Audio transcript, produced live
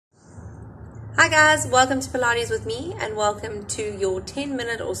Hi guys, welcome to Pilates with me and welcome to your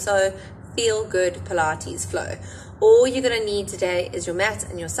 10-minute or so feel good Pilates flow. All you're going to need today is your mat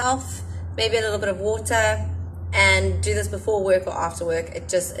and yourself, maybe a little bit of water, and do this before work or after work.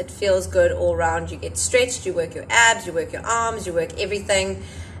 It feels good all around. You get stretched, you work your abs, you work your arms, you work everything,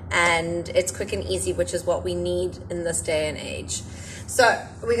 and it's quick and easy, which is what we need in this day and age. So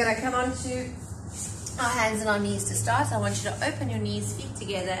we're going to come on to our hands and our knees to start. I want you to open your knees, feet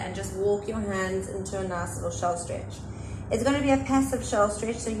together, and just walk your hands into a nice little shell stretch. It's going to be a passive shell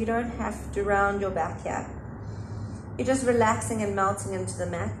stretch, so you don't have to round your back here. You're just relaxing and melting into the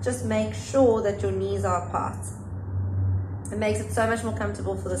mat. Just make sure that your knees are apart. It makes it so much more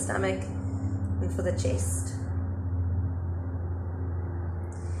comfortable for the stomach and for the chest.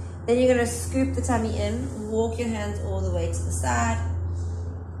 Then you're going to scoop the tummy in, walk your hands all the way to the side,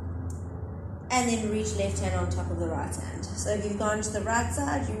 and then reach left hand on top of the right hand. So if you've gone to the right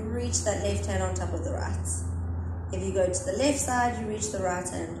side, you reach that left hand on top of the right. If you go to the left side, you reach the right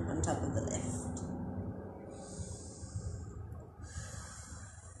hand on top of the left.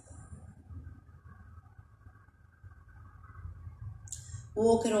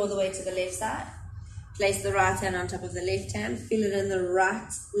 Walk it all the way to the left side. Place the right hand on top of the left hand. Feel it in the right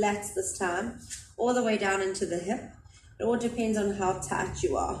lats this time, all the way down into the hip. It all depends on how tight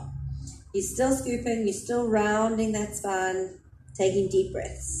you are. You're still scooping, you're still rounding that spine, taking deep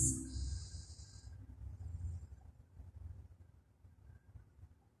breaths.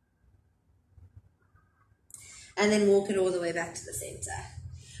 And then walk it all the way back to the center.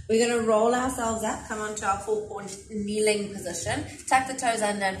 We're going to roll ourselves up, come onto our 4-point kneeling position, tuck the toes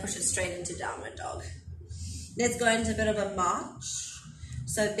under and push it straight into downward dog. Let's go into a bit of a march.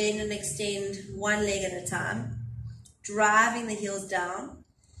 So bend and extend one leg at a time, driving the heels down.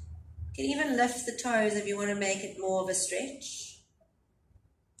 You can even lift the toes if you want to make it more of a stretch.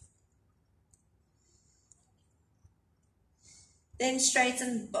 Then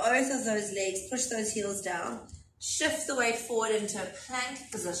straighten both of those legs, push those heels down, shift the weight forward into a plank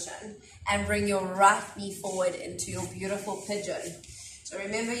position, and bring your right knee forward into your beautiful pigeon. So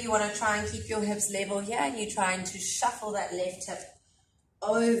remember, you want to try and keep your hips level here, and you're trying to shuffle that left hip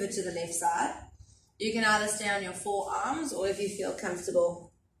over to the left side. You can either stay on your forearms, or if you feel comfortable,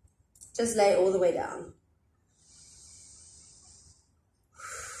 just lay all the way down.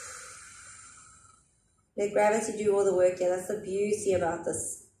 Let gravity do all the work here. That's the beauty about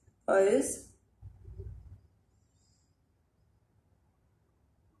this pose.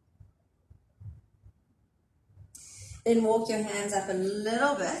 Then walk your hands up a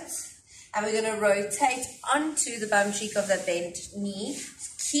little bit. And we're going to rotate onto the bum cheek of that bent knee.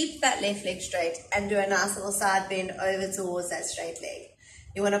 Keep that left leg straight and do a nice little side bend over towards that straight leg.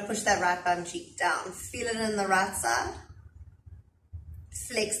 You want to push that right bum cheek down. Feel it in the right side.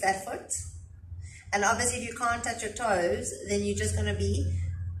 Flex that foot. And obviously if you can't touch your toes, then you're just going to be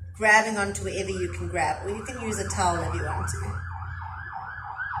grabbing onto wherever you can grab. Or you can use a towel if you want to.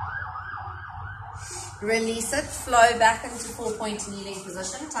 Release it. Flow back into 4-point kneeling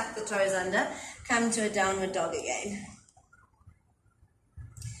position. Tuck the toes under. Come to a downward dog again.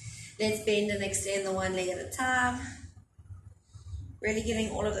 Let's bend and extend the one leg at a time. Really getting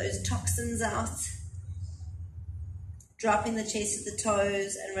all of those toxins out. Dropping the chest at the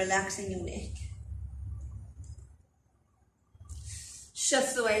toes and relaxing your neck.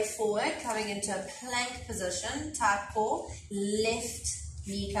 Shift the weight forward, coming into a plank position, tight core. Left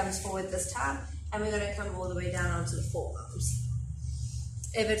knee comes forward this time, and we're going to come all the way down onto the forearms.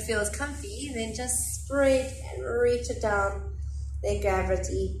 If it feels comfy, then just spread and reach it down. Let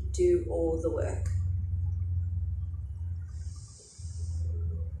gravity do all the work.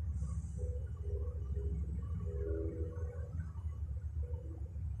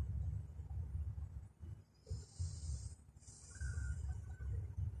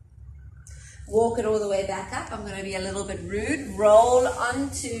 Walk it all the way back up. I'm going to be a little bit rude. Roll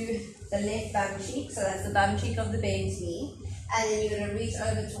onto the left bum cheek. So that's the bum cheek of the bent knee. And then you're going to reach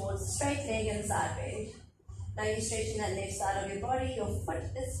over towards the straight leg and side bend. Now you're stretching that left side of your body. Your foot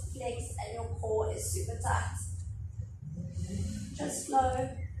is flexed and your core is super tight. Just flow.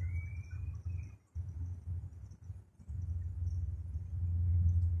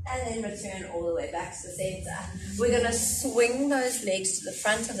 And then return all the way back to the center. We're going to swing those legs to the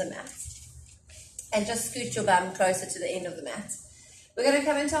front of the mat. And just scoot your bum closer to the end of the mat. We're going to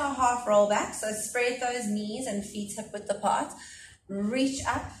come into our half roll back. So spread those knees and feet hip width apart. Reach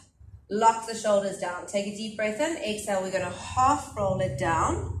up. Lock the shoulders down. Take a deep breath in. Exhale. We're going to half roll it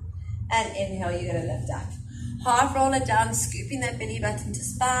down. And inhale. You're going to lift up. Half roll it down. Scooping that belly button to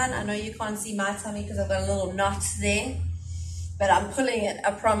spine. I know you can't see my tummy because I've got a little knot there. But I'm pulling it.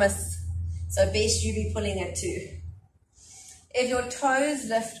 I promise. So best you be pulling it too. If your toes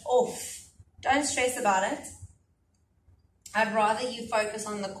lift off, don't stress about it. I'd rather you focus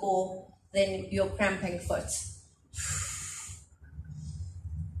on the core than your cramping foot.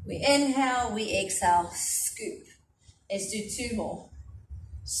 We inhale, we exhale, scoop. Let's do 2 more.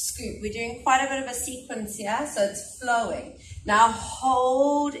 Scoop. We're doing quite a bit of a sequence here, so it's flowing. Now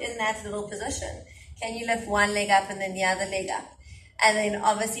hold in that little position. Can you lift one leg up and then the other leg up? And then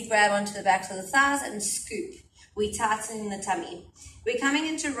obviously grab onto the backs of the thighs and scoop. We tighten the tummy. We're coming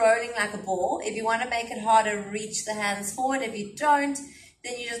into rolling like a ball. If you want to make it harder, reach the hands forward. If you don't,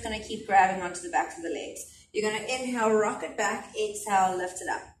 then you're just going to keep grabbing onto the backs of the legs. You're going to inhale, rock it back, exhale, lift it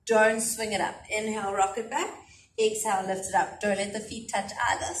up. Don't swing it up. Inhale, rock it back, exhale, lift it up. Don't let the feet touch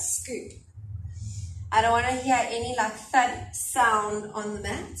either. Scoop. I don't want to hear any like thud sound on the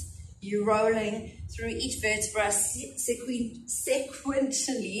mat. You're rolling through each vertebra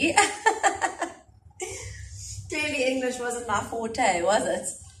sequentially. Clearly English wasn't my forte, was it?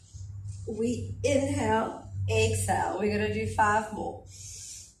 We inhale, exhale. We're going to do 5 more.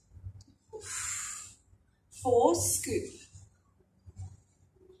 4, scoop.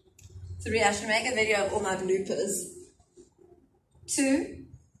 3, I should make a video of all my bloopers. 2.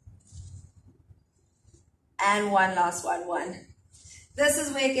 And 1 last one, 1. This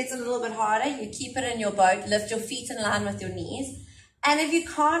is where it gets a little bit harder. You keep it in your boat, lift your feet in line with your knees. And if you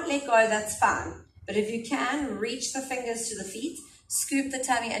can't let go, that's fine. But if you can, reach the fingers to the feet, scoop the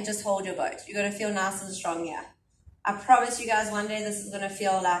tummy, and just hold your boat. You're going to feel nice and strong here. I promise you guys one day this is going to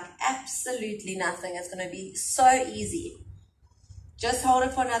feel like absolutely nothing. It's going to be so easy. Just hold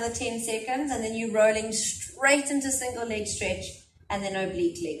it for another 10 seconds, and then you're rolling straight into single leg stretch and then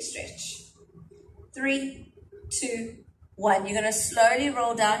oblique leg stretch. 3, 2, 1. You're going to slowly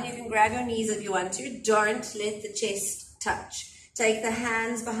roll down. You can grab your knees if you want to. Don't let the chest touch. Take the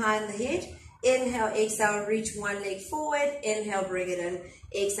hands behind the head. Inhale, exhale, reach one leg forward. Inhale, bring it in.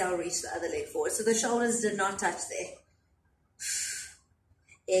 Exhale, reach the other leg forward. So the shoulders did not touch there.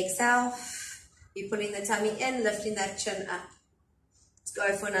 Exhale. You're pulling the tummy in, lifting that chin up. Let's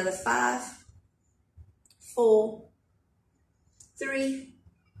go for another 5, 4, 3,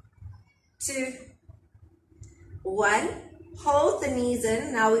 2, 1. Hold the knees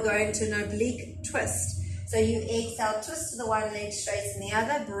in. Now we're going to an oblique twist. So you exhale, twist to the one leg, straighten the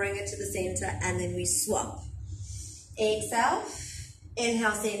other, bring it to the center, and then we swap. Exhale,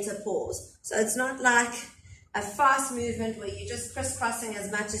 inhale, center, pause. So it's not like a fast movement where you're just crisscrossing as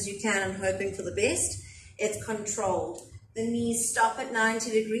much as you can and hoping for the best. It's controlled. The knees stop at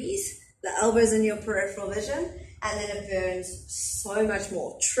 90 degrees, the elbows in your peripheral vision, and then it burns so much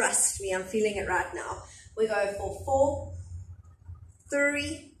more. Trust me, I'm feeling it right now. We go for 4,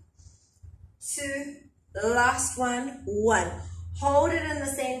 3, 2, the last one, 1. Hold it in the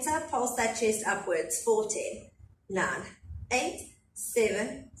center, pulse that chest upwards. 4, 10, 9, 8,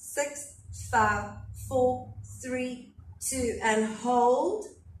 7, 6, 5, 4, 3, 2, and hold.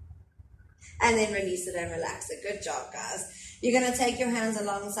 And then release it and relax it. Good job, guys. You're going to take your hands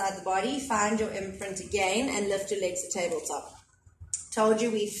alongside the body, find your imprint again, and lift your legs to tabletop. Told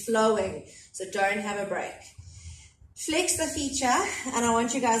you we're flowing, so don't have a break. Flex the feet, and I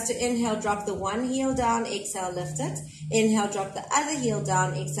want you guys to inhale, drop the one heel down, exhale, lift it. Inhale, drop the other heel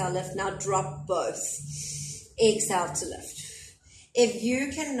down, exhale, lift. Now drop both. Exhale to lift. If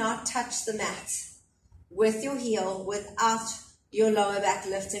you cannot touch the mat with your heel without your lower back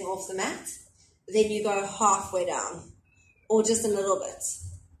lifting off the mat, then you go halfway down or just a little bit.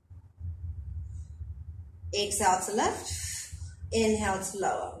 Exhale to lift. Inhale to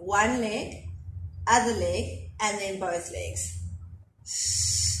lower. One leg, other leg, and then both legs.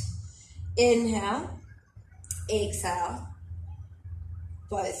 Inhale, exhale,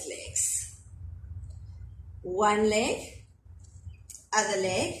 both legs. One leg, other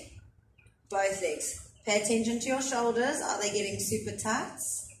leg, both legs. Pay attention to your shoulders. Are they getting super tight?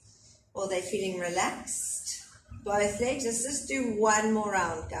 Or are they feeling relaxed? Both legs. Let's just do one more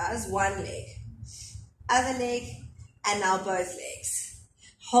round, guys. One leg, other leg, and now both legs.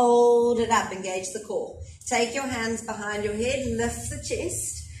 Hold it up, engage the core. Take your hands behind your head, lift the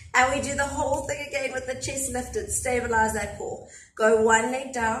chest, and we do the whole thing again with the chest lifted. Stabilize that core. Go one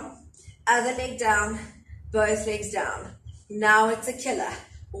leg down, other leg down, both legs down. Now it's a killer.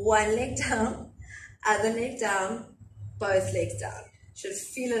 One leg down, other leg down, both legs down. Should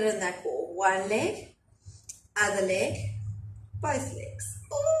feel it in that core. One leg, other leg, both legs.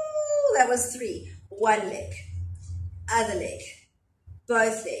 Oh, that was 3. One leg, other leg,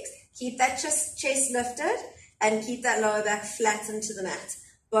 both legs. Keep that chest lifted and keep that lower back flattened to the mat.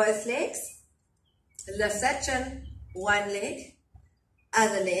 Both legs, lift that chin, one leg,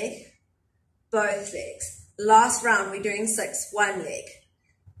 other leg, both legs. Last round, we're doing 6, one leg.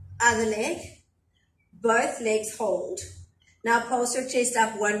 Other leg, both legs hold. Now pulse your chest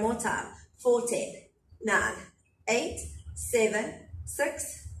up one more time. 4, 10, 9, 8, 7,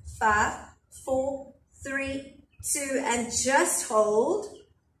 6, 5, 4, 3, 2, and just hold.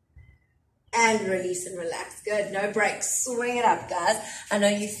 And release and relax. Good, no breaks. Swing it up, guys. I know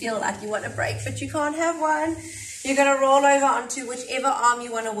you feel like you want a break, but you can't have one. You're going to roll over onto whichever arm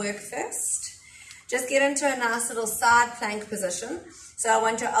you want to work first. Just get into a nice little side plank position. So I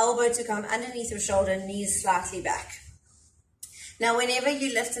want your elbow to come underneath your shoulder, knees slightly back. Now, whenever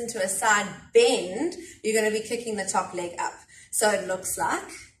you lift into a side bend, you're going to be kicking the top leg up. So it looks like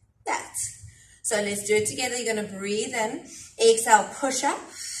that. So let's do it together. You're going to breathe in. Exhale, push up.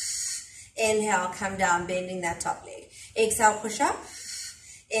 Inhale, come down, bending that top leg. Exhale, push up.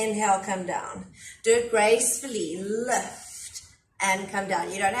 Inhale, come down. Do it gracefully. Lift and come down.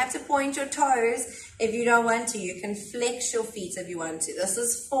 You don't have to point your toes if you don't want to. You can flex your feet if you want to. This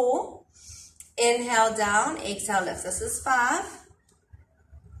is 4. Inhale, down. Exhale, lift. This is 5.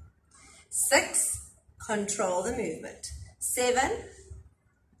 6. Control the movement. 7.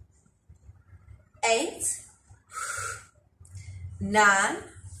 8. 9.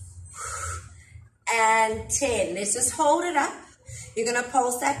 And 10. Let's just hold it up. You're going to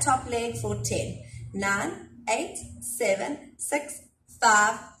pulse that top leg for 10. 9, 8, 7, 6,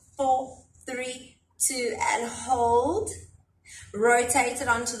 5, 4, 3, 2, and hold. Rotate it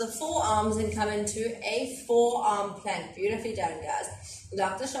onto the forearms and come into a forearm plank. Beautifully done, guys.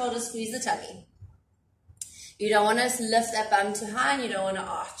 Lock the shoulders, squeeze the tummy. You don't want to lift that bum too high and you don't want to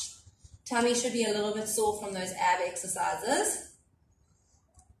arch. Tummy should be a little bit sore from those ab exercises.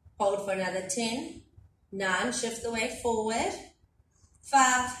 Hold for another 10, 9, shift the weight forward,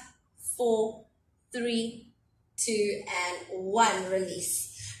 5, 4, 3, 2, and 1,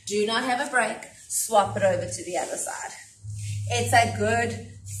 release. Do not have a break, swap it over to the other side. It's a good,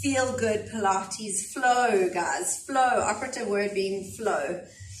 feel-good Pilates flow, guys. Flow, operative word being flow.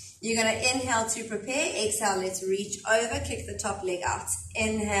 You're going to inhale to prepare, exhale, let's reach over, kick the top leg out.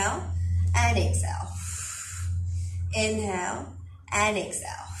 Inhale and exhale. Inhale and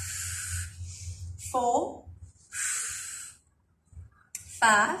exhale. 4,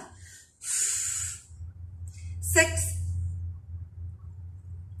 5, 6,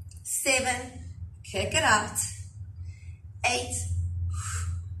 7, kick it out, 8,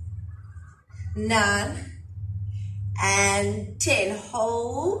 9, and 10.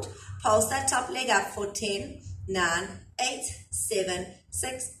 Hold, pulse that top leg up for 10, 9, 8, 7,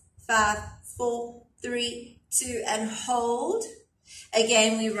 6, 5, 4, 3, 2, and hold.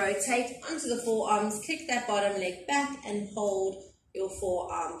 Again, we rotate onto the forearms, kick that bottom leg back, and hold your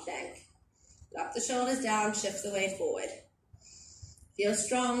forearm plank. Lock the shoulders down, shift the weight forward. Feel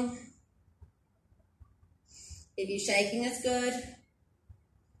strong. If you're shaking, it's good.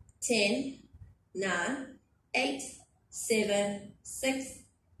 10, 9, 8, 7, 6,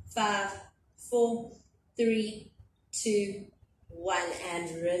 5, 4, 3, 2, 1,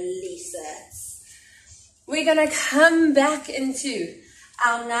 and release it. We're going to come back into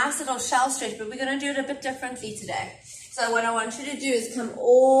our nice little shell stretch, but we're going to do it a bit differently today. So what I want you to do is come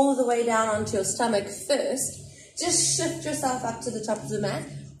all the way down onto your stomach first. Just shift yourself up to the top of the mat.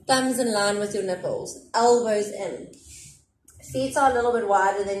 Thumbs in line with your nipples. Elbows in. Feet are a little bit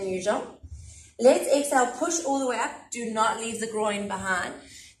wider than usual. Let's exhale, push all the way up. Do not leave the groin behind.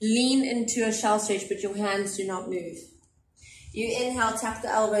 Lean into a shell stretch, but your hands do not move. You inhale, tuck the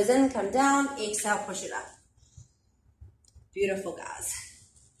elbows in, come down. Exhale, push it up. Beautiful, guys.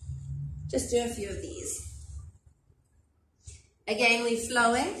 Just do a few of these. Again, we're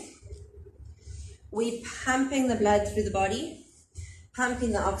flowing. We're pumping the blood through the body,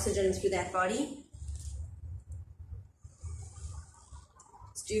 pumping the oxygen through that body.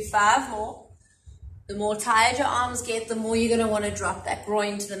 Let's do 5 more. The more tired your arms get, the more you're going to want to drop that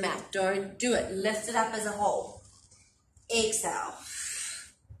groin to the mat. Don't do it. Lift it up as a whole. Exhale.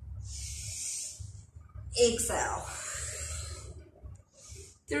 Exhale.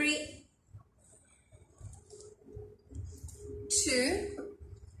 3, 2,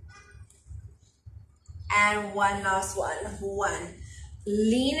 and 1 last one. 1.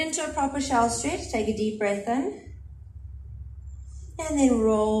 Lean into a proper shell stretch. Take a deep breath in. And then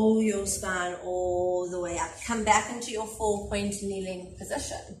roll your spine all the way up. Come back into your 4-point kneeling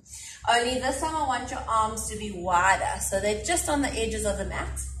position. Only this time I want your arms to be wider, so they're just on the edges of the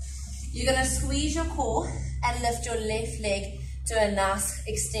mat. You're going to squeeze your core and lift your left leg to a nice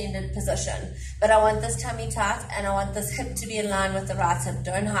extended position. But I want this tummy tight and I want this hip to be in line with the right hip.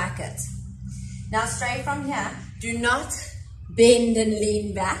 Don't hike it. Now straight from here, do not bend and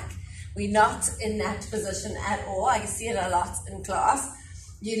lean back. We're not in that position at all. I see it a lot in class.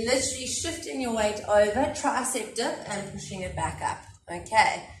 You're literally shifting your weight over, tricep dip, and pushing it back up.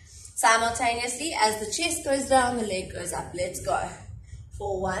 Okay. Simultaneously, as the chest goes down, the leg goes up. Let's go.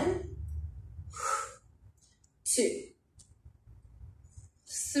 For 1, 2,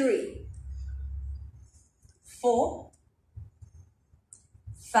 3, 4,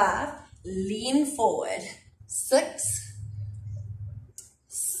 5. Lean forward. 6,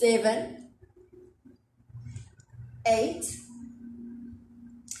 7, 8,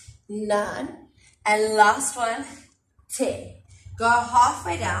 9, and last one, 10. Go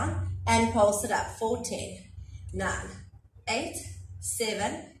halfway down and pulse it up for 10, 9, 8,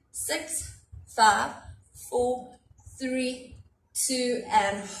 7, 6, 5, 4, 3, 2,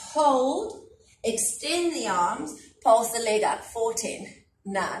 and hold. Extend the arms, pulse the leg up for 10,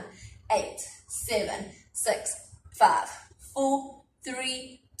 9, 8, 7, 6, 5, 4,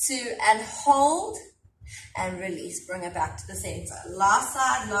 3, 2, and hold. And release, bring it back to the center. Last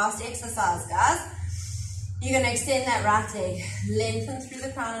side, last exercise, guys. You're going to extend that right leg, lengthen through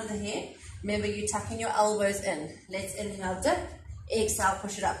the crown of the head. Remember, you're tucking your elbows in. Let's inhale, dip, exhale,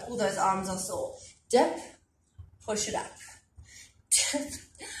 push it up. All those arms are sore. Dip, push it up. Dip,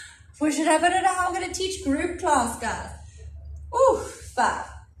 push it up. I don't know how I'm going to teach group class, guys. Ooh, 5,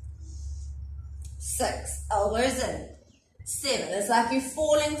 6, elbows in. 7, it's like you're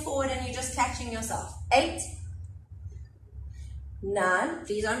falling forward and you're just catching yourself. 8, 9,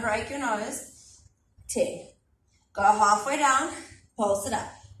 please don't break your nose. 10, go halfway down, pulse it up.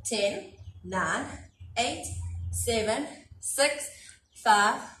 10, 9, 8, 7, 6,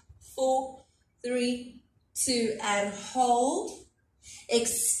 5, 4, 3, 2, and hold.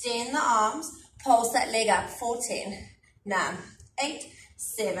 Extend the arms, pulse that leg up for 10, 9, 8,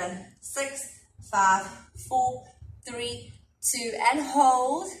 7, 6, 5, 4, 3, 2, and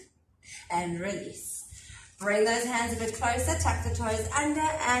hold, and release. Bring those hands a bit closer, tuck the toes under,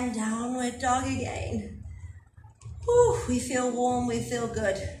 and downward dog again. Whew, we feel warm, we feel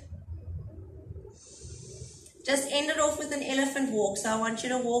good. Just end it off with an elephant walk. So I want you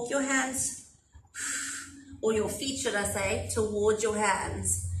to walk your hands, or your feet, should I say, towards your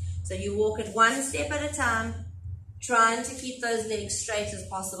hands. So you walk it one step at a time, trying to keep those legs straight as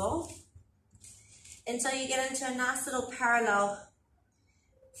possible, until you get into a nice little parallel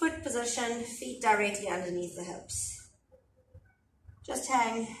foot position, feet directly underneath the hips. Just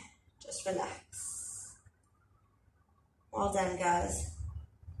hang, just relax. Well done, guys.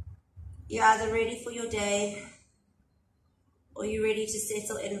 You're either ready for your day, or you're ready to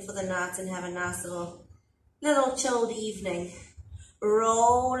settle in for the night and have a nice little chilled evening.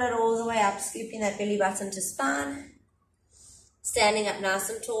 Roll it all the way up, scooping that belly button to spine, standing up nice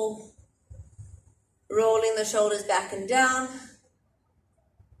and tall. Rolling the shoulders back and down,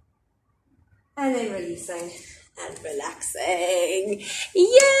 and then releasing and relaxing.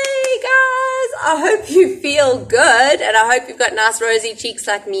 Yay, guys! I hope you feel good, and I hope you've got nice rosy cheeks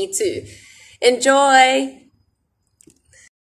like me too. Enjoy!